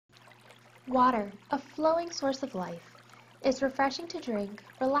Water, a flowing source of life, is refreshing to drink,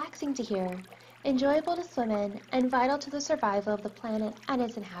 relaxing to hear, enjoyable to swim in, and vital to the survival of the planet and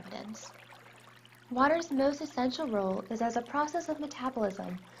its inhabitants. Water's most essential role is as a process of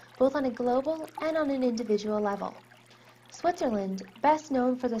metabolism, both on a global and on an individual level. Switzerland, best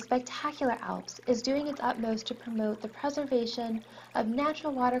known for the spectacular Alps, is doing its utmost to promote the preservation of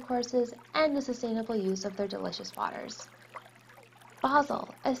natural watercourses and the sustainable use of their delicious waters.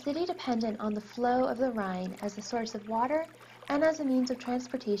 Basel, a city dependent on the flow of the Rhine as a source of water and as a means of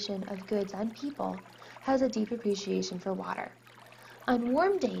transportation of goods and people, has a deep appreciation for water. On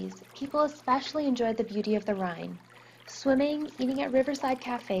warm days, people especially enjoy the beauty of the Rhine, swimming, eating at riverside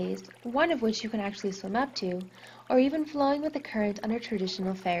cafes, one of which you can actually swim up to, or even flowing with the current on a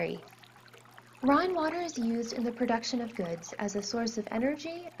traditional ferry. Rhine water is used in the production of goods as a source of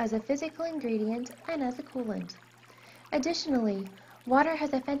energy, as a physical ingredient, and as a coolant. Additionally, water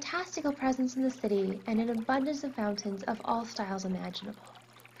has a fantastical presence in the city and an abundance of fountains of all styles imaginable.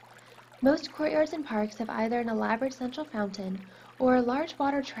 Most courtyards and parks have either an elaborate central fountain or a large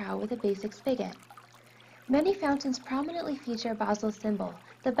water trough with a basic spigot. Many fountains prominently feature Basel's symbol,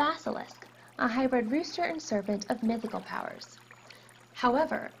 the basilisk, a hybrid rooster and serpent of mythical powers.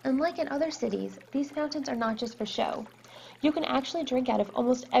 However, unlike in other cities, these fountains are not just for show. You can actually drink out of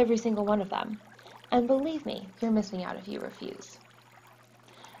almost every single one of them. And believe me, you're missing out if you refuse.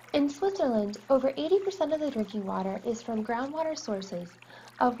 In Switzerland, over 80% of the drinking water is from groundwater sources,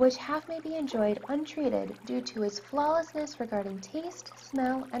 of which half may be enjoyed untreated due to its flawlessness regarding taste,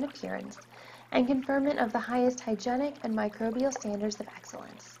 smell, and appearance, and conferment of the highest hygienic and microbial standards of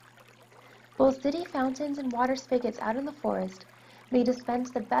excellence. Both city fountains and water spigots out in the forest may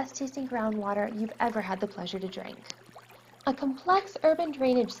dispense the best-tasting groundwater you've ever had the pleasure to drink. A complex urban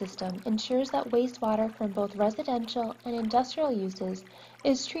drainage system ensures that wastewater from both residential and industrial uses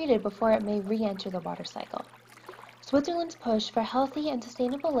is treated before it may re-enter the water cycle. Switzerland's push for healthy and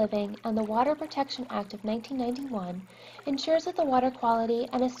sustainable living and the Water Protection Act of 1991 ensures that the water quality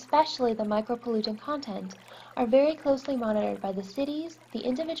and especially the micropollutant content are very closely monitored by the cities, the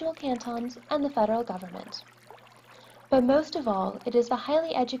individual cantons, and the federal government. But most of all, it is the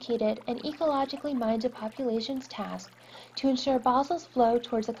highly educated and ecologically minded population's task to ensure Basel's flow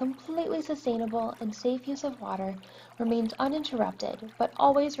towards a completely sustainable and safe use of water remains uninterrupted, but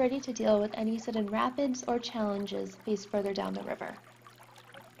always ready to deal with any sudden rapids or challenges faced further down the river.